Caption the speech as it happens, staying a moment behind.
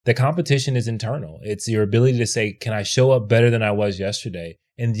The competition is internal. It's your ability to say, can I show up better than I was yesterday?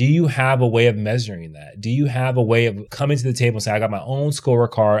 And do you have a way of measuring that? Do you have a way of coming to the table and say, I got my own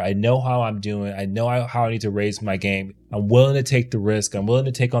scorecard. I know how I'm doing. I know how I need to raise my game. I'm willing to take the risk. I'm willing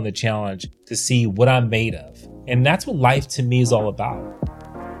to take on the challenge to see what I'm made of. And that's what life to me is all about.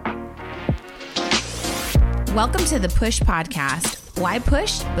 Welcome to the Push Podcast. Why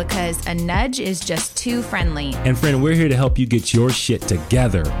push? Because a nudge is just too friendly. And friend, we're here to help you get your shit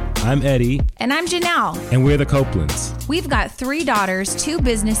together. I'm Eddie. And I'm Janelle. And we're the Copelands. We've got 3 daughters, 2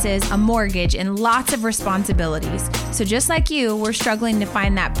 businesses, a mortgage, and lots of responsibilities. So just like you, we're struggling to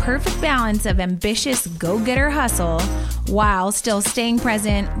find that perfect balance of ambitious go-getter hustle while still staying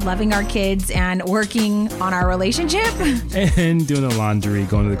present, loving our kids, and working on our relationship. And doing the laundry,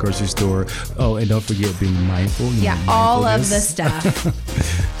 going to the grocery store. Oh, and don't forget being mindful. All of the stuff.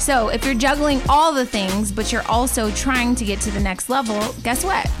 So if you're juggling all the things, but you're also trying to get to the next level, guess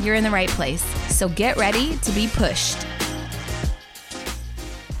what? You're in the right place. So get ready to be pushed.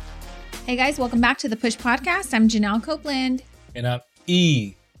 Hey guys, welcome back to the Push Podcast. I'm Janelle Copeland. And I'm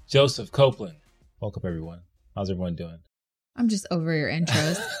E. Joseph Copeland. Welcome everyone. How's everyone doing? I'm just over your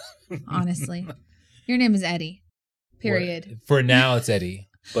intros, honestly. Your name is Eddie, period. Well, for now, it's Eddie.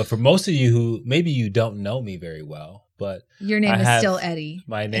 But for most of you who maybe you don't know me very well, but your name is still Eddie.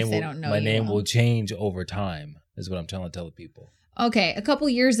 My name will change over time, is what I'm trying to tell the people. Okay, a couple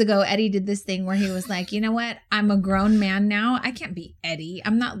years ago, Eddie did this thing where he was like, you know what? I'm a grown man now. I can't be Eddie.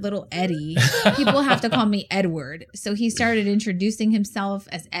 I'm not little Eddie. People have to call me Edward. So he started introducing himself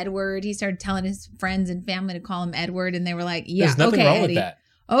as Edward. He started telling his friends and family to call him Edward. And they were like, yeah, there's nothing wrong Eddie. with that.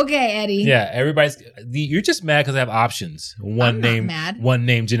 Okay, Eddie. Yeah, you're just mad because I have options. I'm not mad. One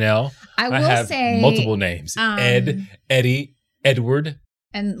name, Janelle. I have say multiple names. Ed, Eddie, Edward.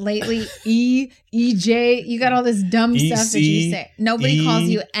 And lately, EJ, you got all this dumb stuff that you say. Nobody calls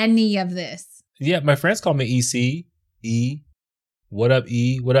you any of this. Yeah, my friends call me EC, E. What up,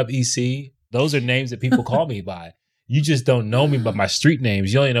 E? What up, EC? Those are names that people call me by. You just don't know me by my street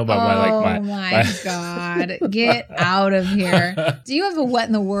names. You only know about my God. Get out of here. Do you have a what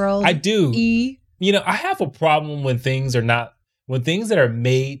in the world? I do. E? You know, I have a problem when things that are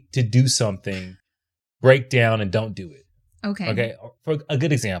made to do something break down and don't do it. Okay. For a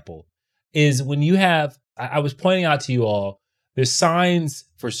good example is when you have, I was pointing out to you all, there's signs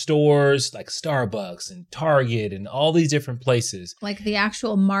for stores like Starbucks and Target and all these different places. Like the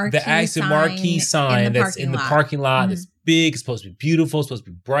actual marquee sign that's in the parking lot. Mm-hmm. It's big. It's supposed to be beautiful. It's supposed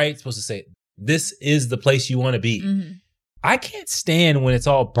to be bright. It's supposed to say, this is the place you want to be. Mm-hmm. I can't stand when it's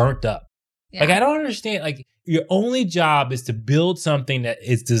all burnt up. Yeah. Like, I don't understand. Like, your only job is to build something that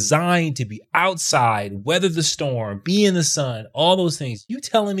is designed to be outside, weather the storm, be in the sun, all those things. You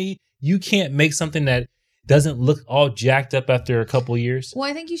telling me you can't make something that doesn't look all jacked up after a couple of years? Well,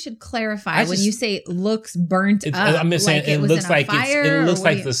 I think you should clarify when you say it looks burnt up. I'm just saying it looks like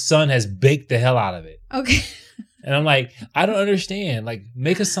the sun has baked the hell out of it. Okay. And I'm like, I don't understand. Like,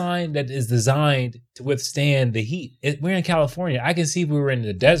 make a sign that is designed to withstand the heat. We're in California. I can see if we were in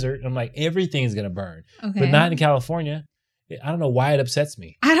the desert. I'm like, everything's going to burn. Okay. But not in California. I don't know why it upsets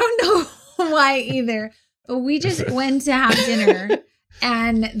me. I don't know why either. But we just went to have dinner.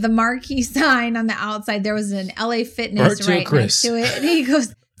 And the marquee sign on the outside, there was an LA Fitness right next to it. And he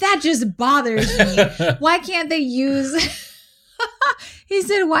goes, that just bothers me. Why can't they use... He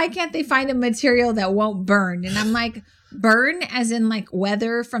said, why can't they find a material that won't burn? And I'm like, burn as in like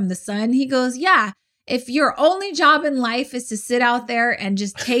weather from the sun? He goes, yeah. If your only job in life is to sit out there and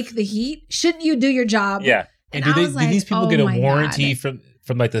just take the heat, shouldn't you do your job? Yeah. And do these people get a warranty from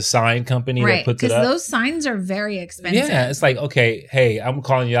like the sign company that puts it up? Because those signs are very expensive. Yeah. It's like, okay, hey, I'm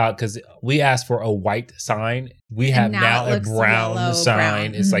calling you out because we asked for a white sign. We have now a brown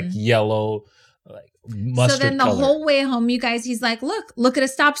sign. It's like yellow. Mustard so then the whole way home, you guys, he's like, look at a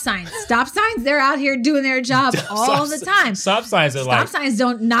stop sign. Stop signs, they're out here doing their job all the time. Stop signs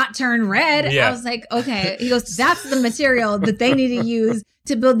don't not turn red. Yeah. I was like, okay. He goes, that's the material that they need to use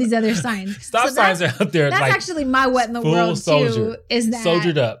to build these other signs. Stop signs are out there. That's actually my what in the world too, is that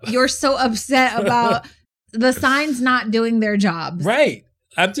soldiered up. You're so upset about the signs not doing their jobs. Right.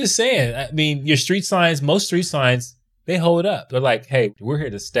 I'm just saying, I mean, most street signs, they hold up. They're like, hey, we're here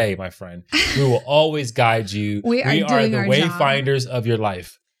to stay, my friend. We will always guide you. We are the wayfinders of your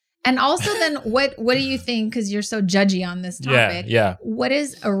life. And also then what do you think, because you're so judgy on this topic, yeah. What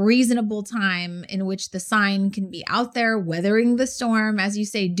is a reasonable time in which the sign can be out there weathering the storm, as you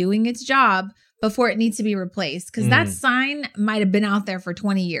say, doing its job before it needs to be replaced? Because that sign might have been out there for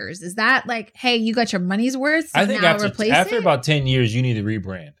 20 years. Is that like, hey, you got your money's worth, so I think now replace it? After about 10 years, you need to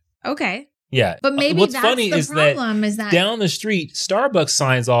rebrand. Okay. Yeah. But maybe what's that's funny the is problem is that down the street, Starbucks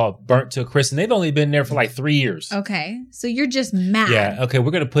signs all burnt to a crisp, and they've only been there for like 3 years. Okay. So you're just mad. Yeah. Okay.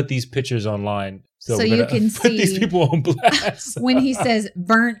 We're going to put these pictures online so you can put see these people on blast. when he says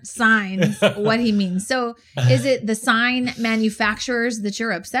burnt signs, what he means. So is it the sign manufacturers that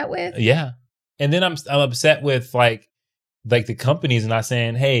you're upset with? Yeah. And then I'm upset with like the companies not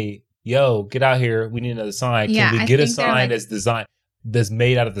saying, hey, yo, get out here. We need another sign. Can we get a sign that's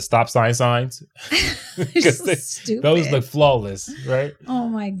made out of the stop sign signs? Stupid. Those look flawless, right? Oh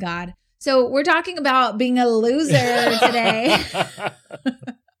my God. So we're talking about being a loser today.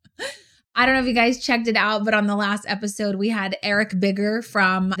 I don't know if you guys checked it out, but on the last episode, we had Eric Bigger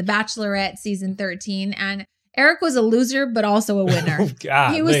from The Bachelorette season 13. And Eric was a loser, but also a winner.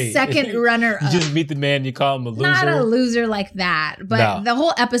 He was second runner up. You just meet the man, you call him a loser. Not a loser like that. But the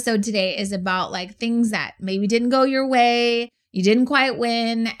whole episode today is about like things that maybe didn't go your way. You didn't quite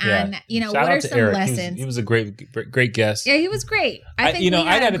win. And, Shout what out are to some Eric. lessons? He was a great guest. Yeah, he was great. I think we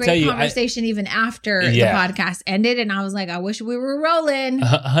had a great conversation even after the podcast ended. And I was like, I wish we were rolling.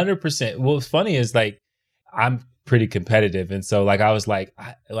 100%. What's funny is like, I'm pretty competitive. And so like, I was like,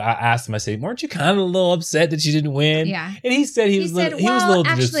 I asked him, I said, weren't you kind of a little upset that you didn't win? Yeah. And he said he was a little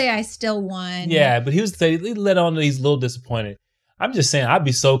actually, I still won. Yeah, but he let on that he's a little disappointed. I'm just saying, I'd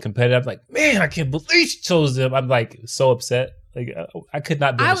be so competitive. I'm like, man, I can't believe she chose them. I'm like so upset. Like I could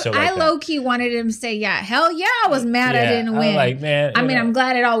not be on a show like that. I low key wanted him to say, yeah, hell yeah, I was mad I didn't win. Like, man, I mean, I'm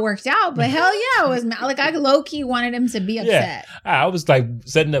glad it all worked out, but hell yeah, I was mad. Like I low key wanted him to be upset. I was like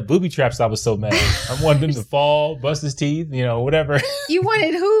setting up booby traps. I was so mad. I wanted him to fall, bust his teeth, whatever. You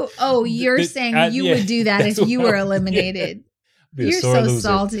wanted who? Oh, you're saying you would do that if you were eliminated. You're so loser.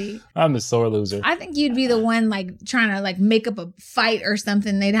 Salty. I'm a sore loser. I think you'd be the one like trying to like make up a fight or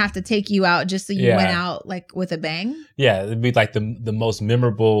something. They'd have to take you out just so you went out like with a bang. Yeah, it'd be like the most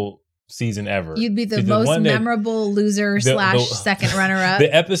memorable season ever. You'd be the most memorable loser / second runner up.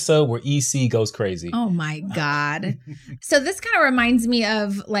 The episode where EC goes crazy. Oh my God. So this kind of reminds me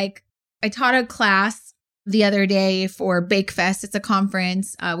of like I taught a class the other day for Bake Fest. It's a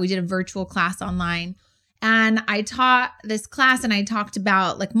conference. We did a virtual class online. And I taught this class and I talked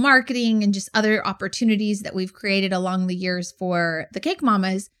about like marketing and just other opportunities that we've created along the years for the Cake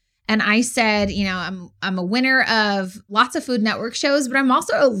Mamas. And I said, I'm a winner of lots of Food Network shows, but I'm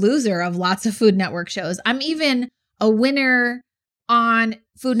also a loser of lots of Food Network shows. I'm even a winner on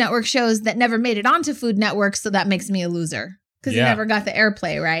Food Network shows that never made it onto Food Network. So that makes me a loser because it never got the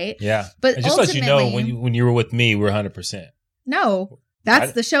airplay, right? Yeah. But and just to let you know, when you were with me, we're 100%. No.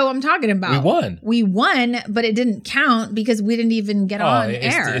 That's the show I'm talking about. We won, but it didn't count because we didn't even get on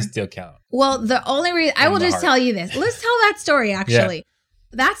air. It still counts. Well, the only reason I will just tell you this. Let's tell that story, actually. Yeah.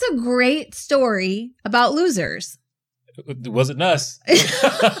 That's a great story about losers. It wasn't us.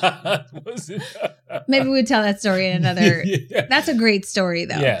 Maybe we'd tell that story in another. That's a great story,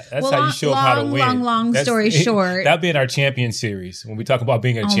 though. Yeah, that's how you show how to win. Long story short. That'd be in our champion series when we talk about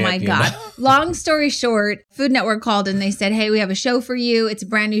being a champion. Oh, my God. Long story short, Food Network called and they said, hey, we have a show for you. It's a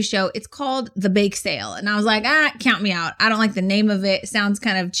brand new show. It's called The Bake Sale. And I was like, count me out. I don't like the name of it. It sounds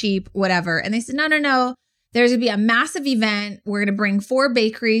kind of cheap, whatever. And they said, no. There's going to be a massive event. We're going to bring 4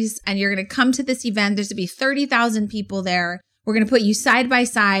 bakeries and you're going to come to this event. There's going to be 30,000 people there. We're going to put you side by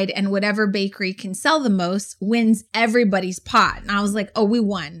side and whatever bakery can sell the most wins everybody's pot. And I was like, oh, we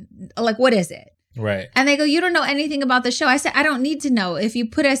won. Like, what is it? Right. And they go, you don't know anything about the show. I said, I don't need to know. If you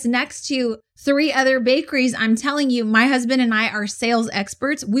put us next to 3 other bakeries, I'm telling you, my husband and I are sales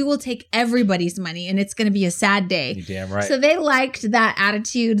experts. We will take everybody's money and it's going to be a sad day. You're damn right. So they liked that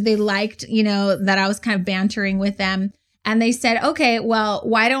attitude. They liked, that I was kind of bantering with them. And they said, okay, well,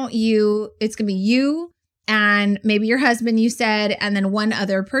 why don't it's going to be you and maybe your husband, you said, and then one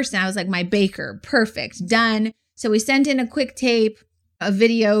other person. I was like, my baker. Perfect. Done. So we sent in a quick tape, a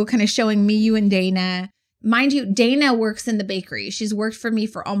video kind of showing me, you, and Dana. Mind you, Dana works in the bakery. She's worked for me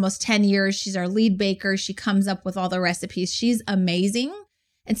for almost 10 years. She's our lead baker. She comes up with all the recipes. She's amazing.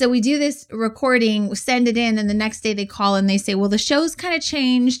 And so we do this recording, send it in, and the next day they call and they say, well, the show's kind of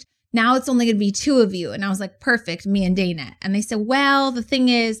changed. Now it's only going to be 2 of you. And I was like, perfect, me and Dana. And they said, well, the thing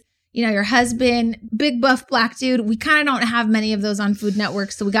is, your husband, big buff black dude, we kind of don't have many of those on Food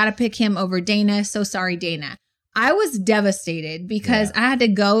Network. So we got to pick him over Dana. So sorry, Dana. I was devastated because I had to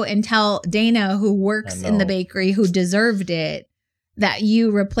go and tell Dana, who works in the bakery, who deserved it, that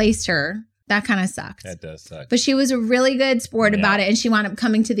you replaced her. That kind of sucked. That does suck. But she was a really good sport about it. And she wound up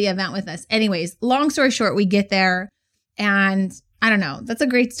coming to the event with us. Anyways, long story short, we get there and I don't know. That's a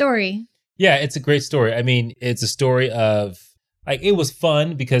great story. Yeah, it's a great story. I mean, it's a story of Like, it was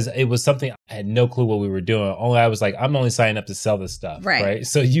fun because it was something I had no clue what we were doing. Only I was like, I'm only signing up to sell this stuff. Right.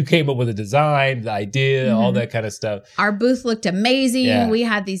 So you came up with a design, the idea, all that kind of stuff. Our booth looked amazing. Yeah. We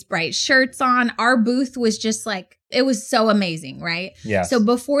had these bright shirts on. Our booth was just like, it was so amazing, right? Yeah. So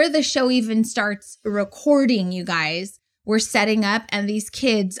before the show even starts recording, you guys, we're setting up and these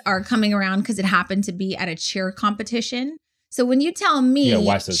kids are coming around because it happened to be at a cheer competition. So when you tell me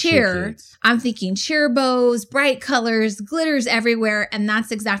cheer, I'm thinking cheer bows, bright colors, glitters everywhere. And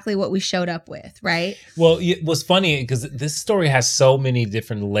that's exactly what we showed up with, right? Well, it was funny because this story has so many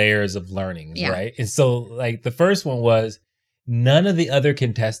different layers of learning, right? And so like the first one was none of the other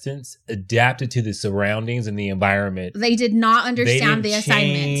contestants adapted to the surroundings and the environment. They did not understand the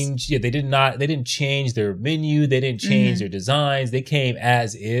assignment. Yeah, they didn't change their menu. They didn't change their designs. They came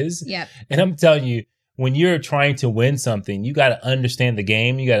as is. Yep. And I'm telling you, when you're trying to win something, you got to understand the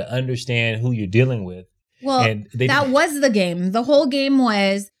game. You got to understand who you're dealing with. Well, and that was the game. The whole game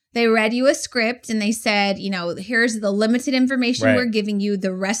was they read you a script and they said, you know, here's the limited information we're giving you.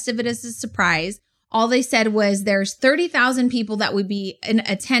 The rest of it is a surprise. All they said was there's 30,000 people that would be in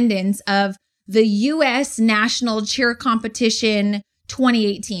attendance of the U.S. National Cheer Competition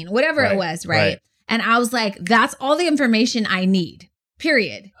 2018, whatever it was, right? And I was like, that's all the information I need.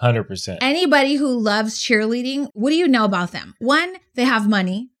 Period. 100%. Anybody who loves cheerleading, what do you know about them? One, they have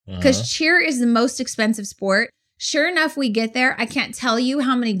money because cheer is the most expensive sport. Sure enough, we get there. I can't tell you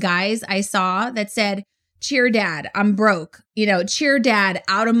how many guys I saw that said, cheer dad, I'm broke. You know, cheer dad,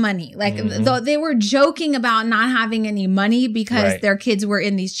 out of money. Like they were joking about not having any money because their kids were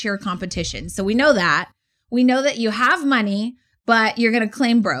in these cheer competitions. So we know that. We know that you have money, but you're going to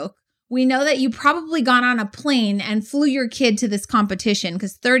claim broke. We know that you probably got on a plane and flew your kid to this competition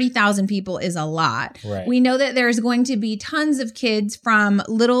because 30,000 people is a lot. Right. We know that there's going to be tons of kids from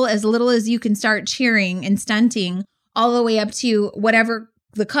little as you can start cheering and stunting all the way up to whatever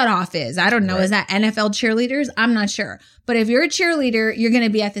the cutoff is. I don't know. Is that NFL cheerleaders? I'm not sure. But if you're a cheerleader, you're going to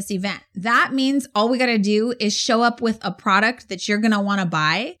be at this event. That means all we got to do is show up with a product that you're going to want to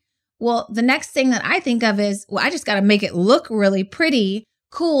buy. Well, the next thing that I think of is, well, I just got to make it look really pretty.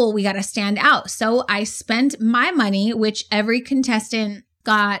 Cool, we got to stand out. So I spent my money, which every contestant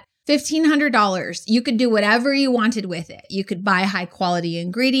got $1,500. You could do whatever you wanted with it. You could buy high quality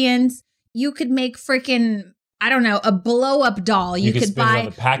ingredients. You could make freaking, I don't know, a blow up doll. You could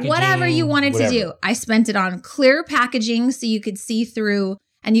buy whatever you wanted to do. I spent it on clear packaging so you could see through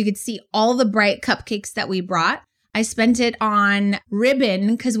and you could see all the bright cupcakes that we brought. I spent it on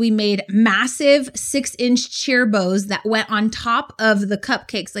ribbon because we made massive 6-inch cheer bows that went on top of the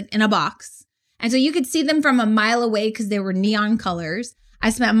cupcakes, like in a box. And so you could see them from a mile away because they were neon colors. I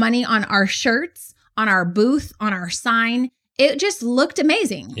spent money on our shirts, on our booth, on our sign. It just looked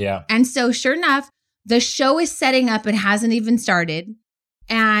amazing. Yeah. And so sure enough, the show is setting up. It hasn't even started.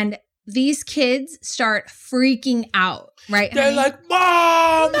 And these kids start freaking out, right? They're like,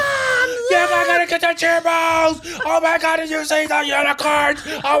 Mom! Yeah, I gotta get the cheer bows! Oh my God, did you see the unicorns?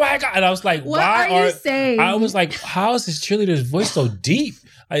 Oh my God. And I was like, what are you saying? I was like, how is this cheerleader's voice so deep?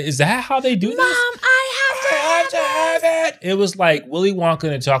 Is that how they do this? Mom, I have to have it. It was like Willy Wonka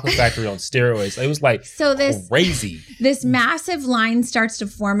and the Chocolate Factory on steroids. It was like crazy. This massive line starts to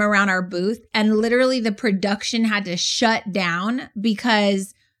form around our booth, and literally the production had to shut down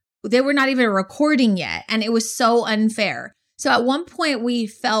because they were not even recording yet. And it was so unfair. So at one point we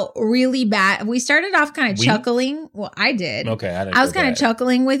felt really bad. We started off kind of chuckling. Well, I did. Okay. I was kind of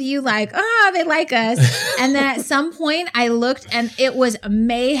chuckling with you like, they like us. And then at some point I looked and it was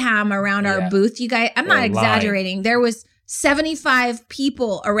mayhem around our booth. You guys, I'm not exaggerating. There was 75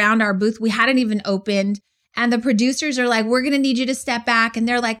 people around our booth. We hadn't even opened. And the producers are like, we're going to need you to step back. And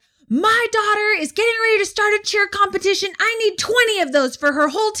they're like, my daughter is getting ready to start a cheer competition. I need 20 of those for her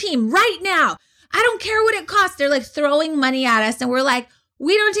whole team right now. I don't care what it costs. They're like throwing money at us. And we're like,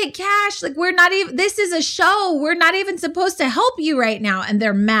 we don't take cash. Like we're not even, this is a show. We're not even supposed to help you right now. And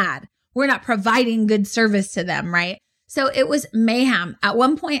they're mad. We're not providing good service to them, right? So it was mayhem. At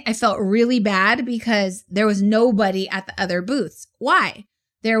one point, I felt really bad because there was nobody at the other booths. Why?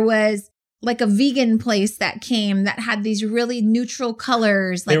 There was like a vegan place that came that had these really neutral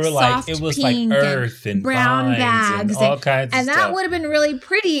colors, like soft pink, it was like earth and brown bags and all kinds of stuff. And that would have been really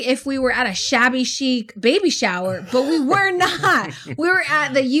pretty if we were at a shabby chic baby shower, but we were not. We were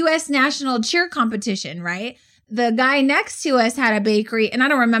at the U.S. National Cheer Competition, right? The guy next to us had a bakery, and I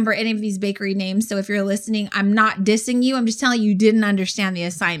don't remember any of these bakery names. So if you're listening, I'm not dissing you. I'm just telling you didn't understand the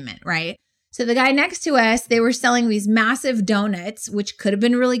assignment, right? So the guy next to us, they were selling these massive donuts, which could have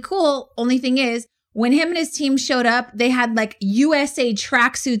been really cool. Only thing is, when him and his team showed up, they had like USA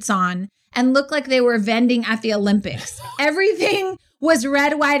tracksuits on and looked like they were vending at the Olympics. Everything was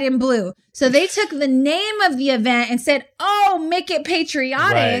red, white, and blue. So they took the name of the event and said, oh, make it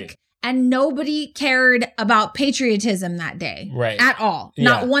patriotic. Right. And nobody cared about patriotism that day at all. Yeah.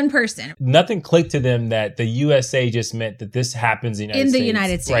 Not one person. Nothing clicked to them that the USA just meant that this happens in the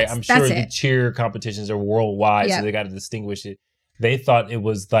United States. Right. I'm sure the cheer competitions are worldwide, so they got to distinguish it. They thought it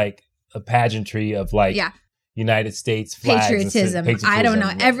was like a pageantry of like United States flags. Patriotism. I don't know.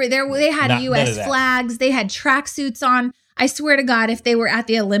 They had US flags. They had tracksuits on. I swear to God, if they were at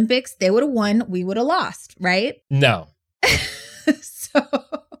the Olympics, they would have won. We would have lost, right? No.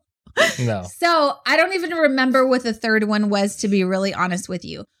 No. So I don't even remember what the third one was, to be really honest with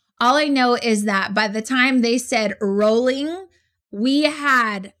you. All I know is that by the time they said rolling, we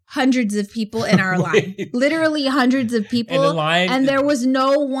had hundreds of people in our line. Literally hundreds of people. And there was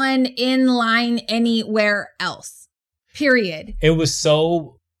no one in line anywhere else. Period. It was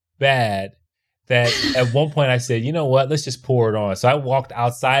so bad that at one point I said, you know what, let's just pour it on. So I walked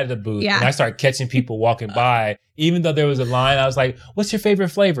outside of the booth and I started catching people walking by. Even though there was a line, I was like, what's your favorite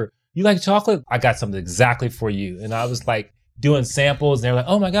flavor? You like chocolate? I got something exactly for you. And I was like doing samples and they were like,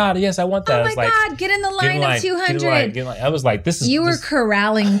 oh my God, yes, I want that. Oh my God, get in the line of 200. I was like, You were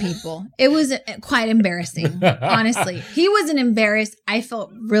corralling people. It was quite embarrassing, honestly. He wasn't embarrassed. I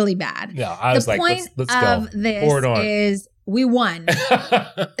felt really bad. No, I was like, let's go. The point of this is we won.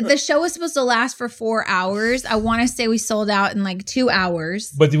 The show was supposed to last for 4 hours. I want to say we sold out in like 2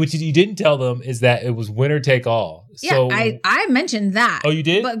 hours. But what you didn't tell them is that it was winner take all. So, yeah, I mentioned that. Oh, you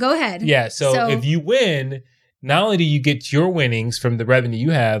did? But go ahead. Yeah. So if you win, not only do you get your winnings from the revenue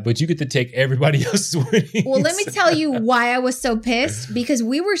you have, but you get to take everybody else's winnings. Well, let me tell you why I was so pissed. Because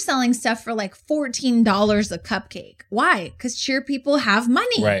we were selling stuff for like $14 a cupcake. Why? Because cheer people have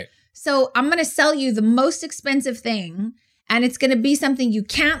money. Right. So I'm going to sell you the most expensive thing. And it's going to be something you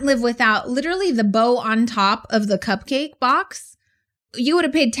can't live without. Literally the bow on top of the cupcake box. You would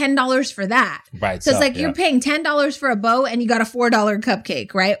have paid $10 for that. Right. So it's like you're paying $10 for a bow and you got a $4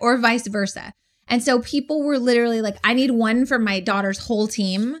 cupcake, right? Or vice versa. And so people were literally like, I need one for my daughter's whole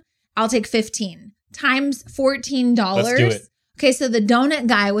team. I'll take 15 times $14. Let's do it. Okay. So the donut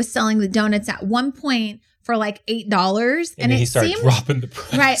guy was selling the donuts at one point for like $8. And then he started dropping the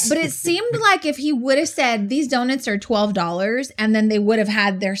price. Right. But it seemed like if he would have said these donuts are $12 and then they would have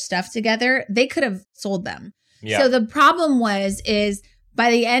had their stuff together, they could have sold them. Yeah. So the problem is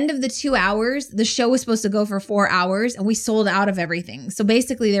by the end of the 2 hours, the show was supposed to go for 4 hours and we sold out of everything. So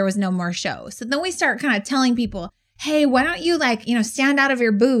basically there was no more show. So then we start kind of telling people, hey, why don't you stand out of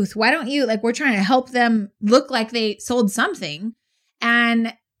your booth? Why don't you we're trying to help them look like they sold something.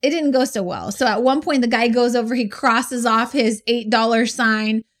 And it didn't go so well. So at one point the guy goes over, he crosses off his $8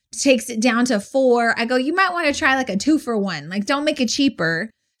 sign, takes it down to $4. I go, you might want to try like a 2-for-1. Don't make it cheaper.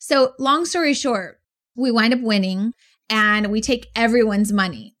 So long story short, we wind up winning and we take everyone's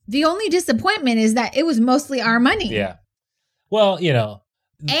money. The only disappointment is that it was mostly our money. Yeah. Well,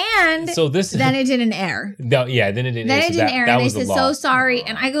 and so then it didn't air. No, yeah, then it didn't air. Then it didn't air. And they said, so sorry.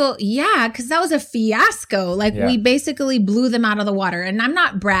 And I go, yeah, because that was a fiasco. We basically blew them out of the water. And I'm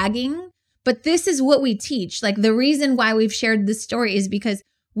not bragging, but this is what we teach. The reason why we've shared this story is because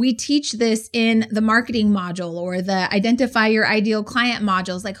we teach this in the marketing module or the identify your ideal client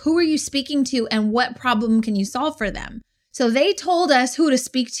modules. Who are you speaking to and what problem can you solve for them? So they told us who to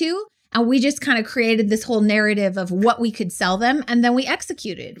speak to. And we just kind of created this whole narrative of what we could sell them. And then we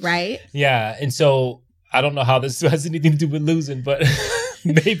executed, right? Yeah. And so I don't know how this has anything to do with losing, but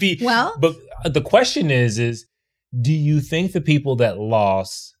maybe. Well, but the question is, do you think the people that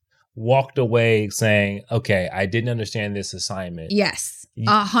lost walked away saying, okay, I didn't understand this assignment? Yes,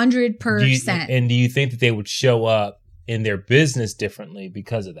 100%. And do you think that they would show up in their business differently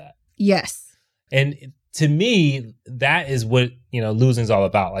because of that? Yes. And to me, that is what, losing is all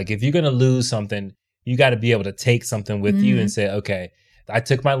about. If you're going to lose something, you got to be able to take something with you and say, okay, I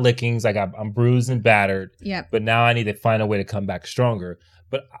took my lickings. I'm bruised and battered. Yep. But now I need to find a way to come back stronger.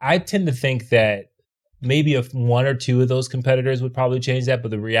 But I tend to think that maybe if one or two of those competitors would probably change that.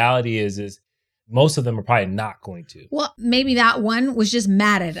 But the reality is most of them are probably not going to. Well, maybe that one was just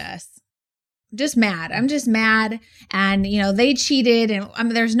mad at us. Just mad. I'm just mad. And, they cheated.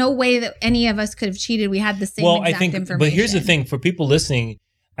 And there's no way that any of us could have cheated. We had the same exact information. But here's the thing. For people listening,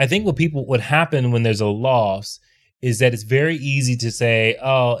 I think what happen when there's a loss is that it's very easy to say,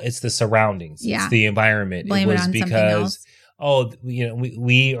 oh, it's the surroundings. Yeah. It's the environment. Blame it on something else.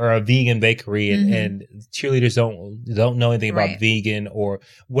 We are a vegan bakery and cheerleaders don't know anything about vegan or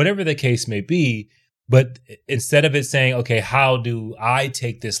whatever the case may be. But instead of it saying, okay, how do I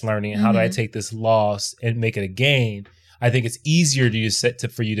take this learning? How do I take this loss and make it a gain? I think it's easier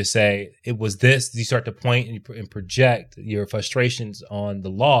for you to say it was this. You start to point and project your frustrations on the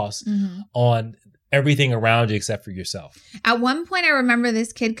loss on everything around you except for yourself. At one point, I remember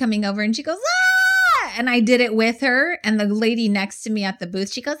this kid coming over and she goes, ah! And I did it with her. And the lady next to me at the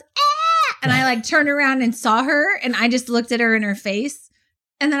booth, she goes, ah! And I like turned around and saw her. And I just looked at her in her face.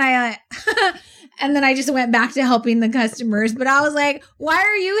 And then I just went back to helping the customers. But I was like, why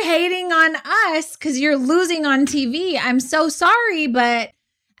are you hating on us? Because you're losing on TV. I'm so sorry.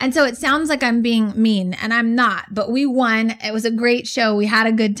 And so it sounds like I'm being mean, and I'm not. But we won. It was a great show. We had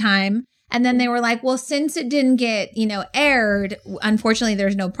a good time. And then they were like, well, since it didn't get, aired, unfortunately,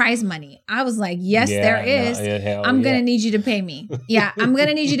 there's no prize money. I was like, yes, there is. I'm going to need you to pay me. Yeah, I'm going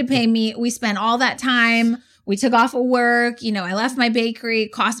to need you to pay me. We spent all that time. We took off of work. I left my bakery.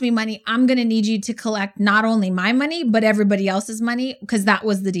 It cost me money. I'm going to need you to collect not only my money, but everybody else's money, because that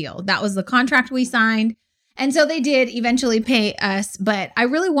was the deal. That was the contract we signed. And so they did eventually pay us, but I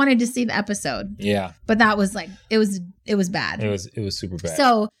really wanted to see the episode. Yeah. But that was like, it was bad. It was super bad.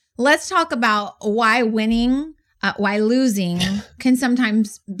 So let's talk about why losing can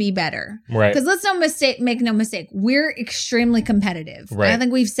sometimes be better. Right. Because make no mistake, we're extremely competitive. Right. I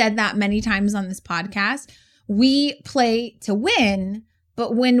think we've said that many times on this podcast. We play to win,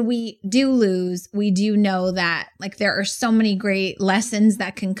 but when we do lose, we do know that like there are so many great lessons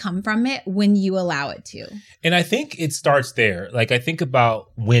that can come from it when you allow it to. And I think it starts there. Like I think about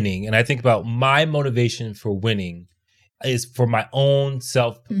winning, and I think about my motivation for winning is for my own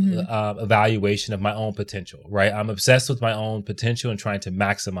self evaluation of my own potential, right? I'm obsessed with my own potential and trying to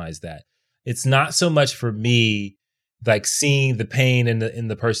maximize that. It's not so much for me like seeing the pain in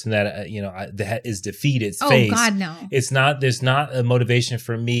the person that that is defeated face. Oh God, no! It's not. There's not a motivation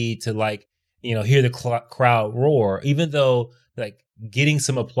for me to like hear the crowd roar, even though like getting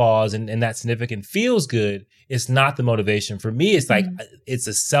some applause and that significant feels good. It's not the motivation for me. It's like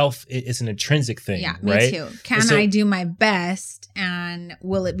it's an intrinsic thing. Yeah, me right? too. Can I do my best, and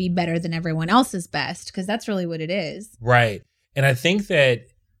will it be better than everyone else's best? Because that's really what it is. Right. And I think that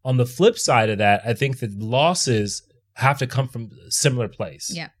on the flip side of that, I think that losses have to come from a similar place.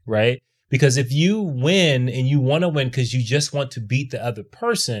 Yeah. Right. Because if you win and you want to win because you just want to beat the other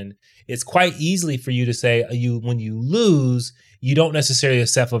person, it's quite easily for you to say when you lose, you don't necessarily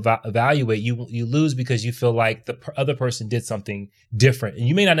self-evaluate. You lose because you feel like the other person did something different. And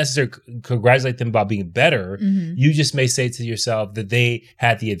you may not necessarily congratulate them about being better. Mm-hmm. You just may say to yourself that they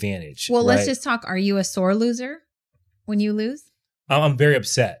had the advantage. Well, let's just talk. Are you a sore loser when you lose? I'm very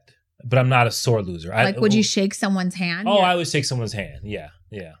upset, but I'm not a sore loser. Like, would you shake someone's hand? Oh, yeah. I would shake someone's hand. Yeah.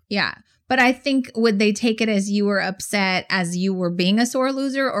 Yeah. Yeah. But I think, would they take it as you were upset as you were being a sore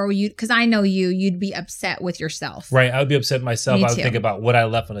loser, or because I know you'd be upset with yourself. Right. I would be upset with myself. I would think about what I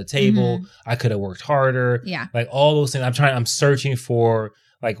left on the table. Mm-hmm. I could have worked harder. Yeah. Like all those things. I'm searching for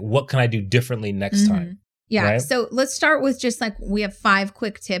like, what can I do differently next time? Yeah. Right? So let's start with just like, we have 5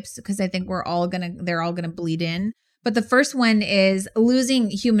 quick tips because I think they're all going to bleed in. But the first one is losing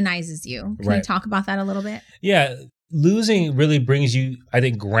humanizes you. Can you talk about that a little bit? Yeah. Losing really brings you, I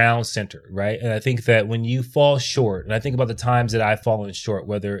think, ground centered, right? And I think that when you fall short, and I think about the times that I've fallen short,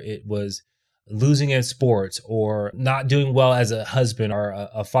 whether it was losing in sports or not doing well as a husband or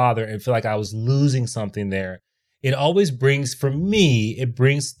a father and feel like I was losing something there, it always brings, for me, it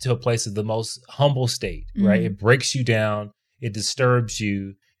brings to a place of the most humble state, right? It breaks you down, it disturbs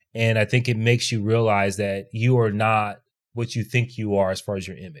you, and I think it makes you realize that you are not what you think you are as far as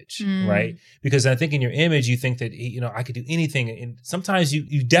your image, right? Because I think in your image, you think that, I could do anything. And sometimes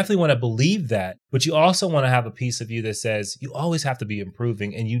you definitely want to believe that, but you also want to have a piece of you that says you always have to be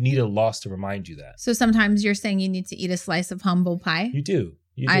improving and you need a loss to remind you that. So sometimes you're saying you need to eat a slice of humble pie? You do.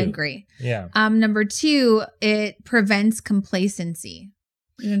 I agree. Yeah. Number 2, it prevents complacency.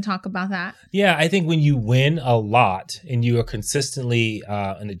 You want to talk about that? Yeah, I think when you win a lot and you are consistently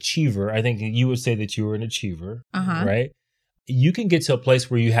an achiever, I think you would say that you were an achiever, right? You can get to a place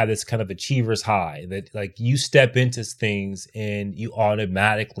where you have this kind of achiever's high that like you step into things and you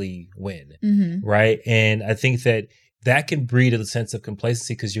automatically win, right? And I think that can breed a sense of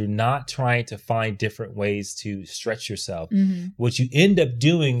complacency because you're not trying to find different ways to stretch yourself. What you end up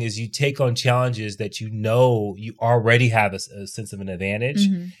doing is you take on challenges that you already have a sense of an advantage,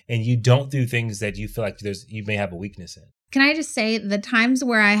 and you don't do things that you feel like you may have a weakness in. Can I just say the times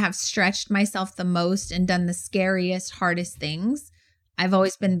where I have stretched myself the most and done the scariest, hardest things, I've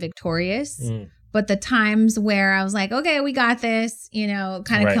always been victorious. But the times where I was like, okay, we got this,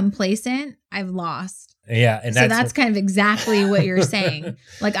 kind of complacent, I've lost. Yeah. And that's kind of exactly what you're saying.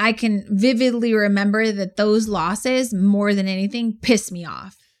 Like I can vividly remember that those losses more than anything piss me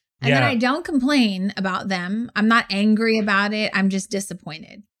off. And then I don't complain about them. I'm not angry about it. I'm just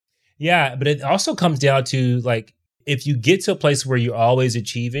disappointed. Yeah, but it also comes down to like, if you get to a place where you're always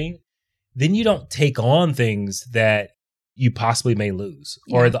achieving, then you don't take on things that you possibly may lose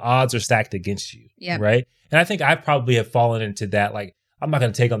or the odds are stacked against you. Right. And I think I probably have fallen into that. Like, I'm not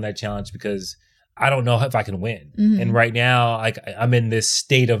going to take on that challenge because I don't know if I can win. And right now, like, I'm in this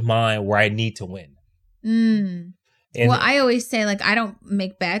state of mind where I need to win. Well, I always say, like, I don't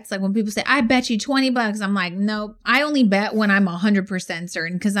make bets. Like when people say, I bet you $20, I'm like, no, I only bet when I'm 100%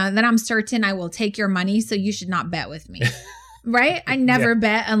 certain because then I'm certain I will take your money. So you should not bet with me. Right? I never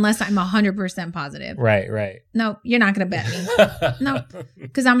bet unless I'm 100% positive. Right. No, you're not going to bet me. No,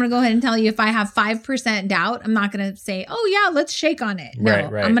 because I'm going to go ahead and tell you if I have 5% doubt, I'm not going to say, oh yeah, let's shake on it. No,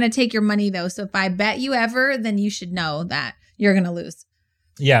 right. I'm going to take your money though. So if I bet you ever, then you should know that you're going to lose.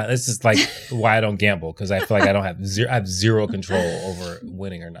 Yeah, this is like why I don't gamble, because I feel like I have zero control over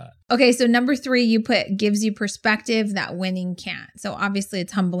winning or not. Okay, so number 3, you put gives you perspective that winning can't. So obviously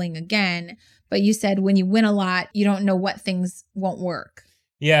it's humbling again, but you said when you win a lot, you don't know what things won't work.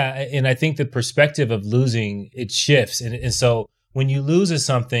 Yeah, and I think the perspective of losing, it shifts. And so when you lose at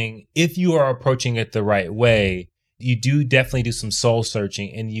something, if you are approaching it the right way, you do definitely do some soul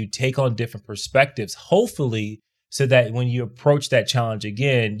searching and you take on different perspectives, hopefully, so that when you approach that challenge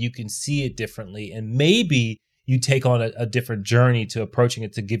again, you can see it differently. And maybe you take on a different journey to approaching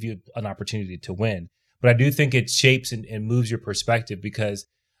it to give you an opportunity to win. But I do think it shapes and moves your perspective because,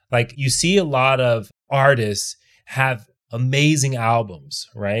 like, you see a lot of artists have amazing albums,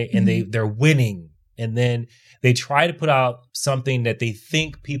 right? And they're winning. And then they try to put out something that they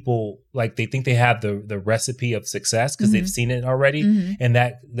think people, like, they think they have the recipe of success because they've seen it already. And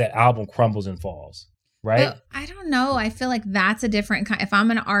that album crumbles and falls. Right. But I don't know. I feel like that's a different kind. If I'm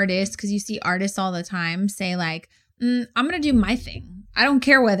an artist, because you see artists all the time say like, I'm going to do my thing. I don't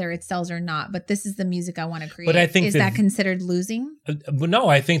care whether it sells or not, but this is the music I want to create. But I think is that considered losing? No,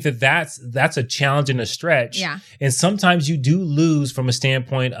 I think that's a challenge and a stretch. Yeah. And sometimes you do lose from a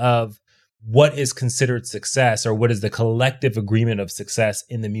standpoint of what is considered success or what is the collective agreement of success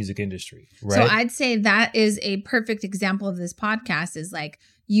in the music industry. Right. So I'd say that is a perfect example of this podcast is like,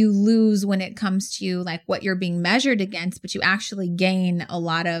 you lose when it comes to like what you're being measured against, but you actually gain a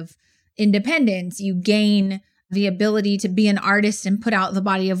lot of independence. You gain the ability to be an artist and put out the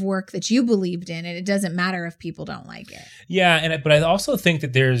body of work that you believed in. And it doesn't matter if people don't like it. Yeah. But I also think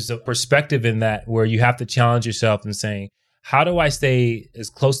that there's a perspective in that where you have to challenge yourself and saying, how do I stay as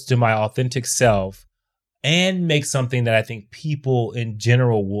close to my authentic self and make something that I think people in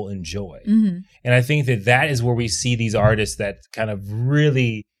general will enjoy? And I think that is where we see these artists that kind of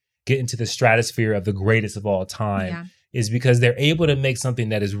really get into the stratosphere of the greatest of all time, is because they're able to make something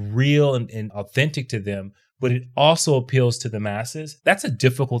that is real and authentic to them, but it also appeals to the masses. That's a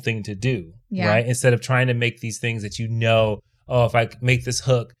difficult thing to do, right? Instead of trying to make these things that if I make this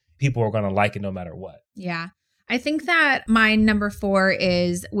hook, people are going to like it no matter what. Yeah. I think that my number 4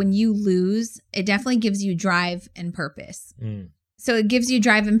 is when you lose, it definitely gives you drive and purpose. So it gives you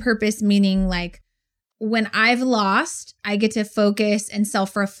drive and purpose, meaning like when I've lost, I get to focus and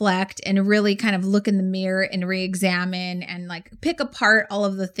self-reflect and really kind of look in the mirror and re-examine and like pick apart all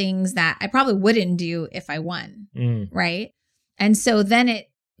of the things that I probably wouldn't do if I won. Right. And so then it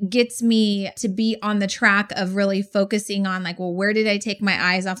gets me to be on the track of really focusing on like, well, where did I take my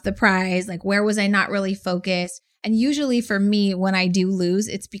eyes off the prize? Like, where was I not really focused? And usually for me, when I do lose,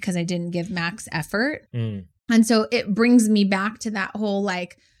 it's because I didn't give max effort. And so it brings me back to that whole,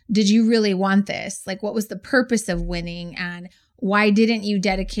 like, did you really want this? Like, what was the purpose of winning? And why didn't you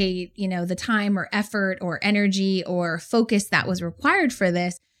dedicate, the time or effort or energy or focus that was required for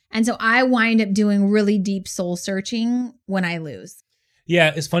this? And so I wind up doing really deep soul searching when I lose.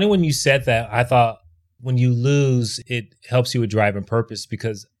 Yeah, it's funny when you said that. I thought when you lose, it helps you with drive and purpose,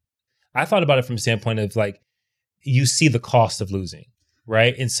 because I thought about it from the standpoint of like, you see the cost of losing,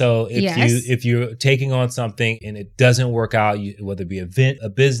 right? And so if you're taking on something and it doesn't work out, whether it be a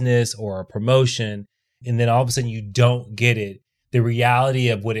business or a promotion, and then all of a sudden you don't get it, the reality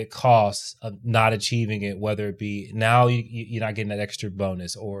of what it costs of not achieving it, whether it be now you're not getting that extra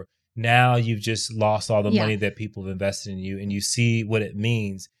bonus, or now you've just lost all the money that people have invested in you, and you see what it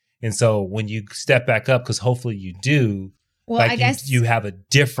means. And so when you step back up, because hopefully you do, I guess you have a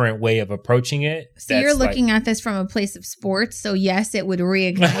different way of approaching it. So you're looking at this from a place of sports. So yes, it would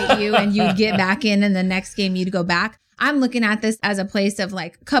reignite you and you'd get back in, and the next game you'd go back. I'm looking at this as a place of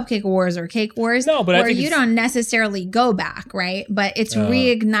like Cupcake Wars or Cake Wars, where you don't necessarily go back, right? But it's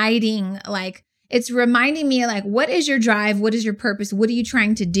reigniting, like, it's reminding me like, what is your drive? What is your purpose? What are you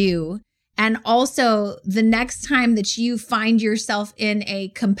trying to do? And also the next time that you find yourself in a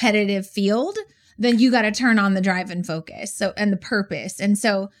competitive field, then you got to turn on the drive and focus. So, and the purpose. And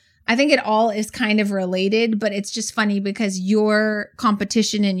so I think it all is kind of related, but it's just funny because your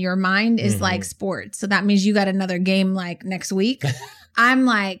competition in your mind is like sports. So that means you got another game like next week. I'm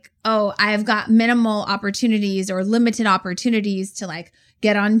like, oh, I've got minimal opportunities or limited opportunities to like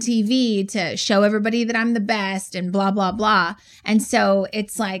get on TV to show everybody that I'm the best and blah, blah, blah. And so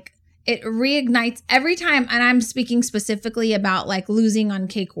it's like, it reignites every time. And I'm speaking specifically about like losing on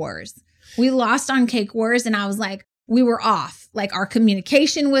Cake Wars. We lost on Cake Wars and I was like, we were off. Like our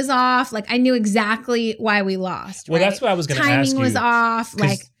communication was off. Like I knew exactly why we lost. Well, that's what I was going to ask you. Timing was off.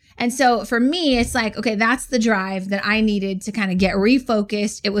 Like, and so for me, it's like, okay, that's the drive that I needed to kind of get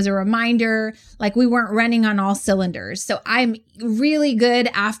refocused. It was a reminder, like we weren't running on all cylinders. So I'm really good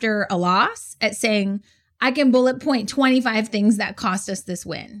after a loss at saying I can bullet point 25 things that cost us this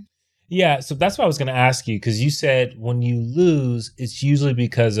win. Yeah, so that's what I was going to ask you, because you said when you lose, it's usually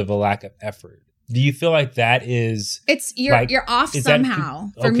because of a lack of effort. Do you feel like that is... You're off somehow.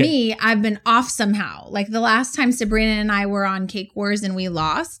 For me, I've been off somehow. Like the last time Sabrina and I were on Cake Wars and we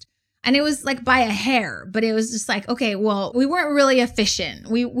lost, and it was like by a hair, but it was just like, okay, well, we weren't really efficient.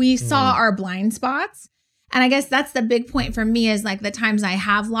 We saw our blind spots. And I guess that's the big point for me is like the times I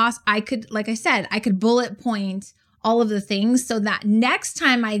have lost, I could, like I said, I could bullet point all of the things so that next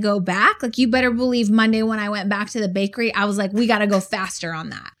time I go back, like you better believe Monday when I went back to the bakery, I was like, we got to go faster on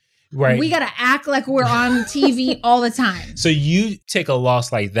that. Right. We got to act like we're on TV all the time. So you take a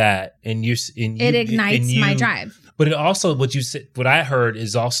loss like that and it ignites my drive. But it also, what I heard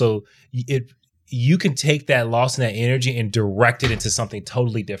is also you can take that loss and that energy and direct it into something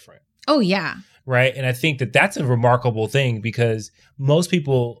totally different. Oh, yeah. Right. And I think that that's a remarkable thing because most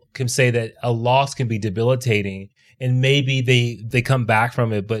people can say that a loss can be debilitating and maybe they come back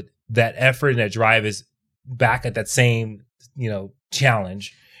from it, but that effort and that drive is back at that same,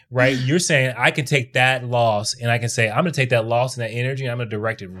 challenge. Right. You're saying I can take that loss and I can say, I'm going to take that loss and that energy and I'm going to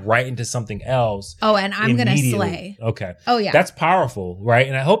direct it right into something else. Oh, and I'm going to slay. Okay. Oh, yeah. That's powerful. Right.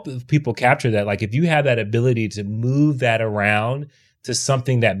 And I hope people capture that. Like if you have that ability to move that around to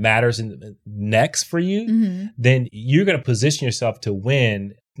something that matters next for you, then you're going to position yourself to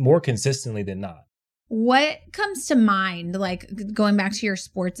win more consistently than not. What comes to mind, like going back to your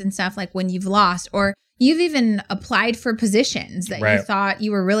sports and stuff, like when you've lost or you've even applied for positions that you thought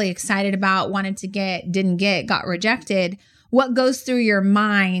you were really excited about, wanted to get, didn't get, got rejected. What goes through your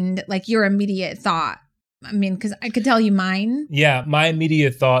mind, like your immediate thought? I mean, because I could tell you mine. Yeah, my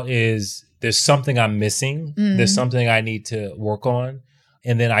immediate thought is there's something I'm missing. There's something I need to work on.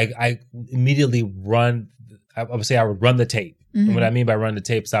 And then I immediately run, I would say I would run the tape. And what I mean by run the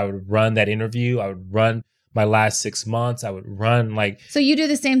tapes, I would run that interview. I would run my last 6 months. I would run like... So you do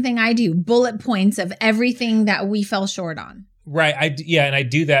the same thing I do, bullet points of everything that we fell short on. Right. And I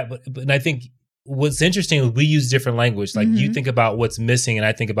do that. But I think what's interesting is we use different language. Like you think about what's missing and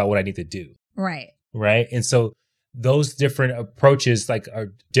I think about what I need to do. Right. Right. And so those different approaches like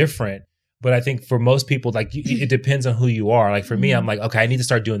are different. But I think for most people, like it depends on who you are. Like for me, I'm like, okay, I need to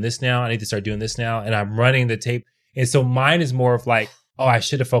start doing this now. I need to start doing this now. And I'm running the tape. And so mine is more of like, oh, I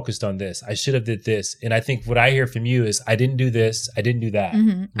should have focused on this. I should have did this. And I think what I hear from you is I didn't do this. I didn't do that.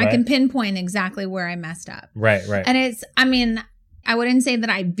 Right? I can pinpoint exactly where I messed up. Right. And I wouldn't say that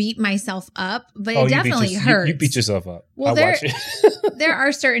I beat myself up, but it definitely hurts. You beat yourself up. Well, there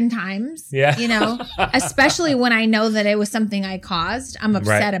are certain times, especially when I know that it was something I caused, I'm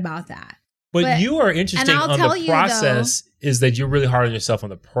upset about that. But you are interesting on the process is that you're really hard on yourself on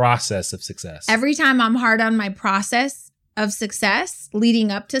the process of success. Every time I'm hard on my process of success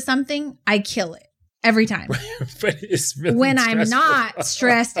leading up to something, I kill it. Every time. But it's really when stressful. I'm not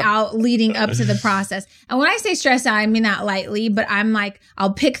stressed out leading up to the process. And when I say stressed out, I mean that lightly, but I'm like,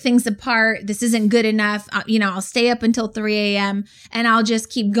 I'll pick things apart. This isn't good enough. I'll stay up until 3 a.m. and I'll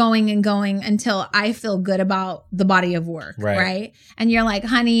just keep going and going until I feel good about the body of work. Right. And you're like,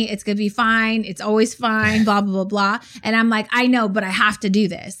 honey, it's going to be fine. It's always fine, blah, blah, blah, blah. And I'm like, I know, but I have to do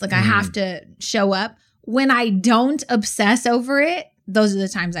this. Like I have to show up. When I don't obsess over it, those are the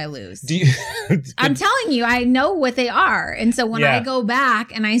times I lose. I'm telling you, I know what they are. And so when I go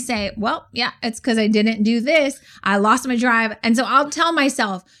back and I say, well, yeah, it's because I didn't do this. I lost my drive. And so I'll tell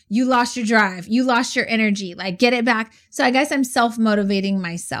myself, you lost your drive. You lost your energy. Like, get it back. So I guess I'm self-motivating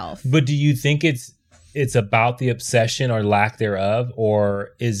myself. But do you think it's about the obsession or lack thereof? Or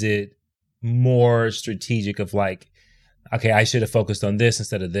is it more strategic of like, okay, I should have focused on this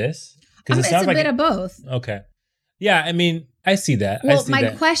instead of this? Because it's a bit of both. Okay. Yeah, I mean, I see that. Well,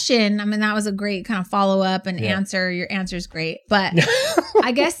 my question, I mean, that was a great kind of follow up and Yeah. answer. Your answer's great. But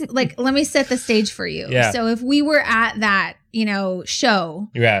I guess, like, let me set the stage for you. Yeah. So if we were at that, show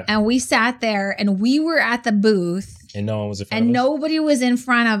Yeah. and we sat there and we were at the booth And no one was in front and of us. nobody was in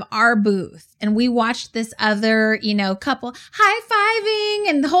front of our booth and we watched this other, couple high-fiving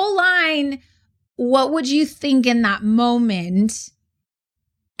and the whole line, what would you think in that moment?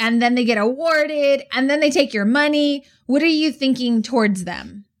 And then they get awarded and then they take your money. What are you thinking towards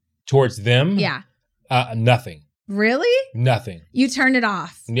them? Towards them? Yeah. Nothing. Really? Nothing. You turned it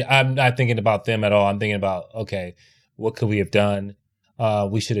off. I'm not thinking about them at all. I'm thinking about, okay, what could we have done?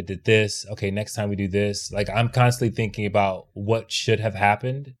 We should have did this. Okay, next time we do this. Like, I'm constantly thinking about what should have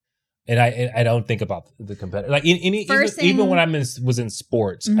happened. And I don't think about the competitor. Like, even when I was in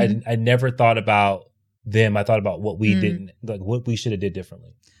sports, Mhm. I never thought about them. I thought about what we didn't, like what we should have did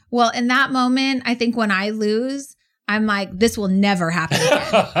differently. Well, in that moment, I think when I lose, I'm like, this will never happen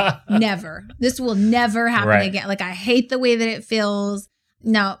again. Never. This will never happen Right. again. Like, I hate the way that it feels.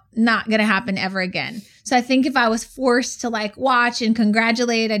 No, not going to happen ever again. So I think if I was forced to like watch and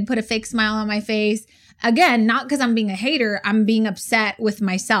congratulate, I'd put a fake smile on my face. Again, not because I'm being a hater. I'm being upset with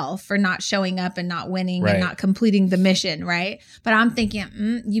myself for not showing up and not winning Right. and not completing the mission, right? But I'm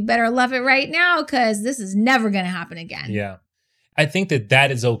thinking, you better love it right now because this is never going to happen again. Yeah. I think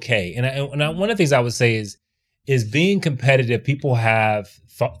that is okay. And one of the things I would say is being competitive, people have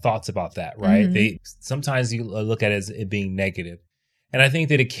thoughts about that, right? Mhm. Sometimes you look at it as it being negative. And I think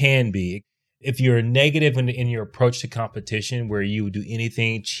that it can be. If you're negative in your approach to competition, where you would do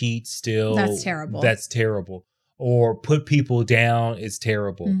anything, cheat, steal, That's terrible. That's terrible. Or put people down, it's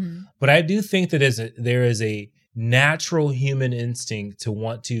terrible. Mhm. But I do think that there is a natural human instinct to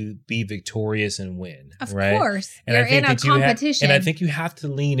want to be victorious and win. Of right? course. And You're I think in a that you have, competition. and I think you have to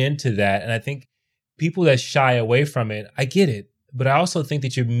lean into that. And I think people that shy away from it, I get it, but I also think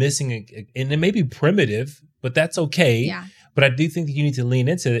that you're missing it, and it may be primitive, but that's okay. Yeah. But I do think that you need to lean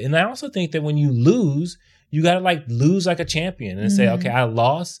into it. And I also think that when you lose, you got to lose like a champion and say, Mhm. okay, I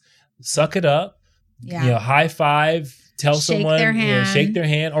lost, suck it up, Yeah. high five, tell Shake someone, their hand. shake their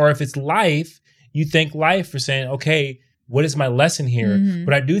hand. Or if it's life, you thank life for saying, okay, what is my lesson here? Mhm.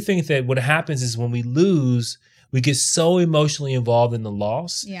 But I do think that what happens is when we lose, we get so emotionally involved in the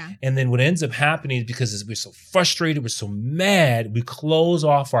loss. Yeah. And then what ends up happening is because we're so frustrated, we're so mad, we close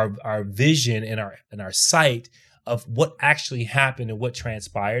off our vision and our sight of what actually happened and what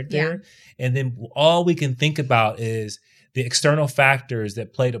transpired there. And then all we can think about is the external factors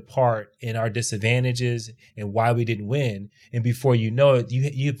that played a part in our disadvantages and why we didn't win. And before you know it,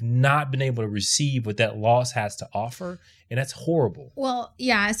 you've not been able to receive what that loss has to offer. And that's horrible. Well,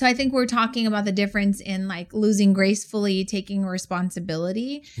 yeah. So I think we're talking about the difference in like losing gracefully, taking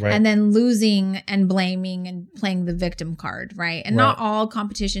responsibility, Right. and then losing and blaming and playing the victim card, right? And not Right. all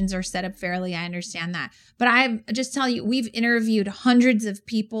competitions are set up fairly. I understand that. But I just tell you, we've interviewed hundreds of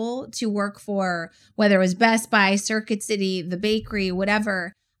people to work for, whether it was Best Buy, Circuit City, the bakery,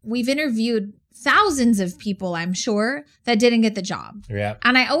 whatever. We've interviewed thousands of people, I'm sure, that didn't get the job. Yeah.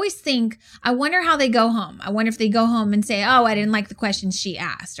 And I always think, I wonder how they go home. I wonder if they go home and say, oh, I didn't like the questions she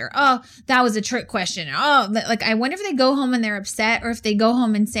asked, or, oh, that was a trick question. Oh, like, I wonder if they go home and they're upset, or if they go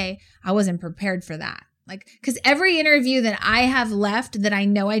home and say, I wasn't prepared for that. Like, because every interview that I have left that I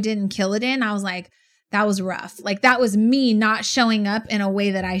know I didn't kill it in, I was like, that was rough. Like, that was me not showing up in a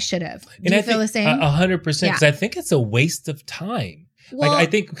way that I should have. Do you feel the same? 100%. Because I think it's a waste of time. Well, I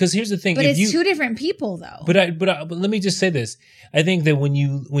think, because here's the thing. but if it's two different people, though. But let me just say this. I think that when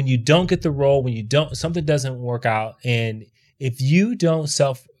you don't get the role, something doesn't work out, and if you don't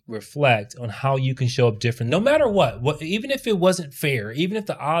self-reflect on how you can show up different, no matter what, even if it wasn't fair, even if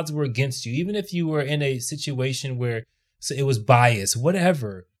the odds were against you, even if you were in a situation where it was biased,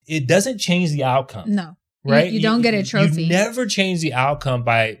 whatever, it doesn't change the outcome. No. Right? You don't get a trophy. You never change the outcome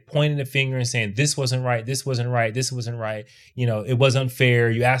by pointing the finger and saying, this wasn't right, this wasn't right, this wasn't right. It was unfair.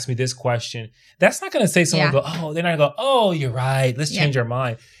 You asked me this question. That's not going to say someone go, oh, they're not going to go, oh, you're right. Let's change our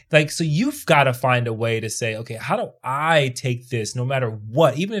mind. So you've got to find a way to say, okay, how do I take this no matter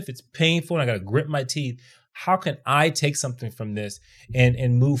what? Even if it's painful and I got to grit my teeth, how can I take something from this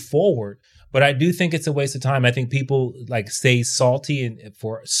and move forward? But I do think it's a waste of time. I think people stay salty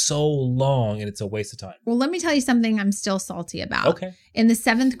for so long, and it's a waste of time. Well, let me tell you something I'm still salty about. Okay. In the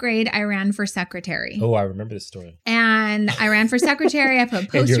 7th grade, I ran for secretary. Oh, I remember this story. And I ran for secretary. I put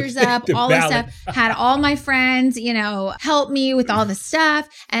posters up, all this stuff. Had all my friends, help me with all the stuff.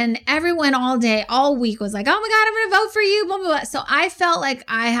 And everyone all day, all week was like, oh my God, I'm going to vote for you, blah, blah, blah. So I felt like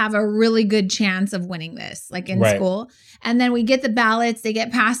I have a really good chance of winning this, in school. And then we get the ballots. They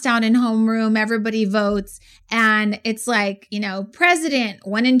get passed out in homeroom. room, everybody votes. And it's like, president,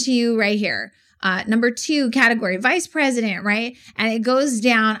 1 and 2 right here. Number 2 category, vice president, right? And it goes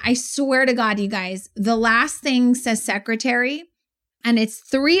down. I swear to God, you guys, the last thing says secretary, and it's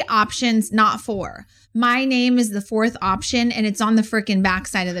 3 options, not 4. My name is the 4th option, and it's on the freaking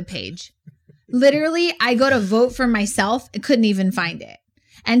backside of the page. Literally, I go to vote for myself. I couldn't even find it.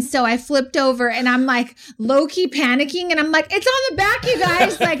 And so I flipped over and I'm like low-key panicking. And I'm like, it's on the back, you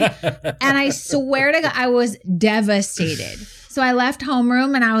guys. And I swear to God, I was devastated. So I left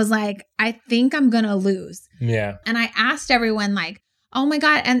homeroom and I was like, I think I'm going to lose. Yeah. And I asked everyone like, oh my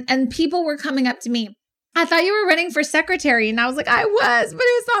God. And people were coming up to me. I thought you were running for secretary. And I was like, I was, but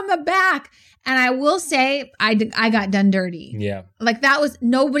it was on the back. And I will say, I got done dirty. Yeah. Like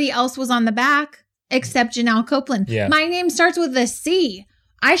nobody else was on the back except Janelle Copeland. Yeah. My name starts with a C.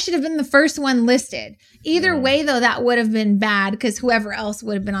 I should have been the first one listed. Either way, though, that would have been bad because whoever else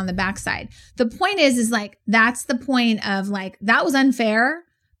would have been on the backside. The point is like, that's the point of like, that was unfair,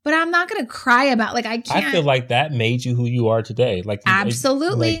 but I'm not going to cry about like, I can't. I feel like that made you who you are today. Like,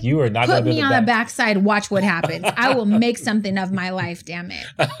 absolutely. Like you are not Put me on the backside. Watch what happens. I will make something of my life. Damn it.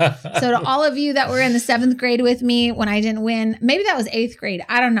 So to all of you that were in the 7th grade with me when I didn't win, maybe that was 8th grade.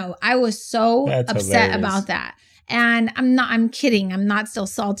 I don't know. I was so upset about that. And I'm kidding. I'm not still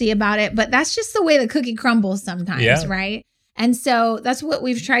salty about it, but that's just the way the cookie crumbles sometimes, right? And so that's what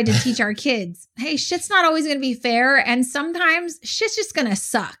we've tried to teach our kids. Hey, shit's not always going to be fair. And sometimes shit's just going to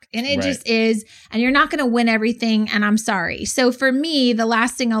suck. And it just is. And you're not going to win everything. And I'm sorry. So for me, the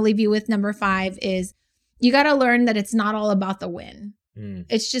last thing I'll leave you with, number 5, is you got to learn that it's not all about the win.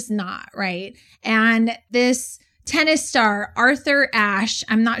 It's just not, right? And this tennis star, Arthur Ashe.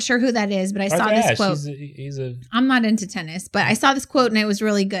 I'm not sure who that is, but I saw this quote. I'm not into tennis, but I saw this quote and it was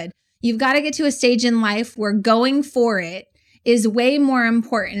really good. You've got to get to a stage in life where going for it is way more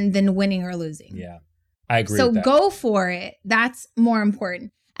important than winning or losing. Yeah, I agree. So with that. Go for it. That's more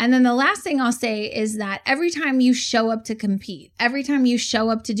important. And then the last thing I'll say is that every time you show up to compete, every time you show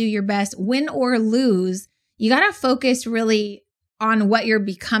up to do your best, win or lose, you got to focus really on what you're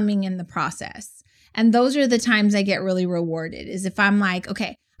becoming in the process. And those are the times I get really rewarded, is if I'm like,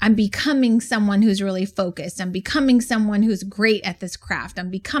 okay, I'm becoming someone who's really focused. I'm becoming someone who's great at this craft. I'm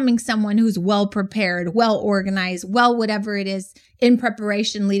becoming someone who's well prepared, well organized, well, whatever it is in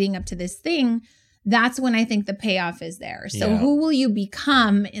preparation leading up to this thing. That's when I think the payoff is there. So who will you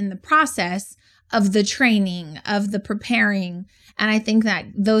become in the process of the training, of the preparing? And I think that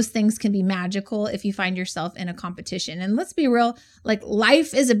those things can be magical if you find yourself in a competition. And let's be real, like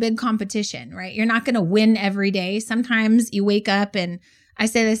life is a big competition, right? You're not going to win every day. Sometimes you wake up and I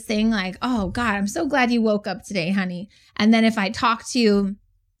say this thing like, oh God, I'm so glad you woke up today, honey. And then if I talk to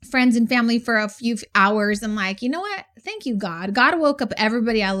friends and family for a few hours, I'm like, you know what? Thank you, God. God woke up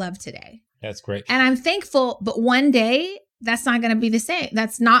everybody I love today. That's great. And I'm thankful, but one day that's not going to be the same.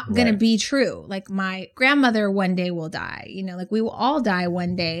 That's not going to be true. Like my grandmother one day will die, like we will all die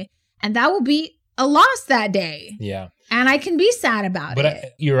one day, and that will be a loss that day. Yeah. And I can be sad about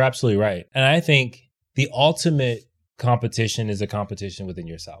it. You're absolutely right. And I think the ultimate competition is a competition within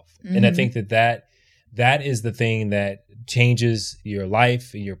yourself. Mm-hmm. And I think that is the thing that changes your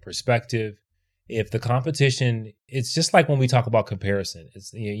life and your perspective. If the competition, it's just like when we talk about comparison,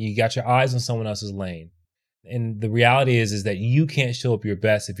 it's you got your eyes on someone else's lane. And the reality is that you can't show up your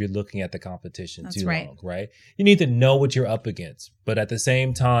best if you're looking at the competition too long, right? You need to know what you're up against. But at the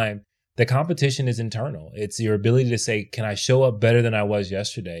same time, the competition is internal. It's your ability to say, can I show up better than I was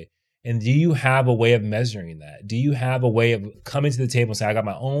yesterday? And do you have a way of measuring that? Do you have a way of coming to the table and saying, I got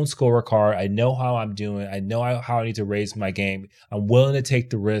my own scorecard. I know how I'm doing. I know how I need to raise my game. I'm willing to take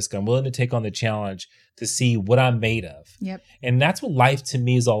the risk. I'm willing to take on the challenge to see what I'm made of. Yep. And that's what life to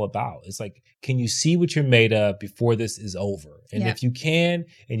me is all about. It's like, can you see what you're made of before this is over? And if you can,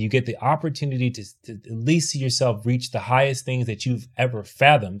 and you get the opportunity to at least see yourself reach the highest things that you've ever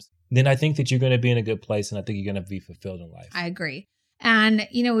fathomed, then I think that you're going to be in a good place. And I think you're going to be fulfilled in life. I agree. And,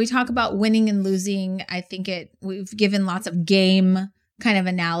 we talk about winning and losing. I think we've given lots of game kind of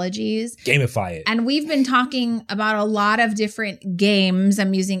analogies. Gamify it. And we've been talking about a lot of different games.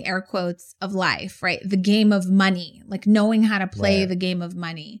 I'm using air quotes of life, right? The game of money, like knowing how to play the game of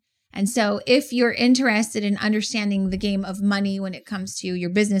money. And so if you're interested in understanding the game of money when it comes to your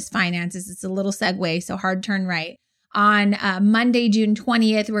business finances, it's a little segue, so hard turn right. On Monday, June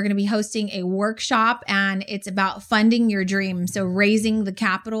 20th, we're going to be hosting a workshop, and it's about funding your dream. So raising the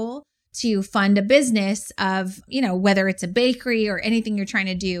capital to fund a business of, whether it's a bakery or anything you're trying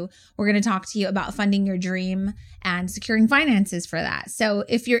to do. We're going to talk to you about funding your dream and securing finances for that. So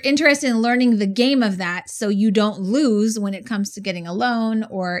if you're interested in learning the game of that so you don't lose when it comes to getting a loan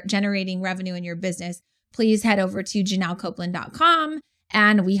or generating revenue in your business, please head over to JanelleCopeland.com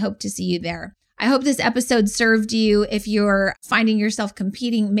and we hope to see you there. I hope this episode served you if you're finding yourself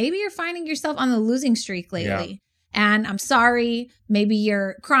competing. Maybe you're finding yourself on the losing streak lately. Yeah. And I'm sorry, maybe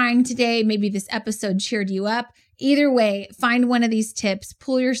you're crying today. Maybe this episode cheered you up. Either way, find one of these tips,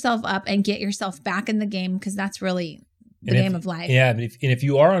 pull yourself up and get yourself back in the game, because that's really the game of life. Yeah. And if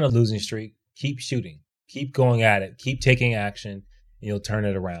you are on a losing streak, keep shooting, keep going at it, keep taking action, and you'll turn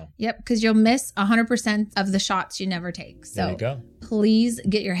it around. Yep. Because you'll miss 100% of the shots you never take. So there you go. Please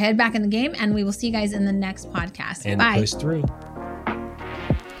get your head back in the game, and we will see you guys in the next podcast. And bye. Push through.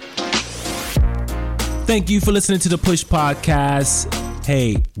 Thank you for listening to the Push Podcast.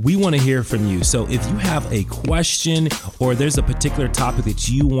 Hey, we want to hear from you. So if you have a question or there's a particular topic that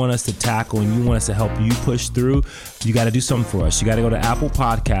you want us to tackle and you want us to help you push through, you got to do something for us. You got to go to Apple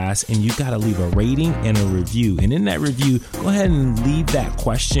Podcasts and you got to leave a rating and a review. And in that review, go ahead and leave that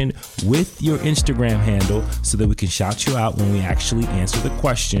question with your Instagram handle so that we can shout you out when we actually answer the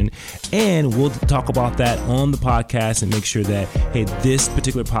question. And we'll talk about that on the podcast and make sure that, hey, this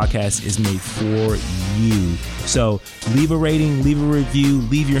particular podcast is made for you. So leave a rating, leave a review,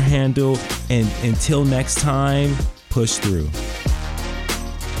 leave your handle, and until next time, push through.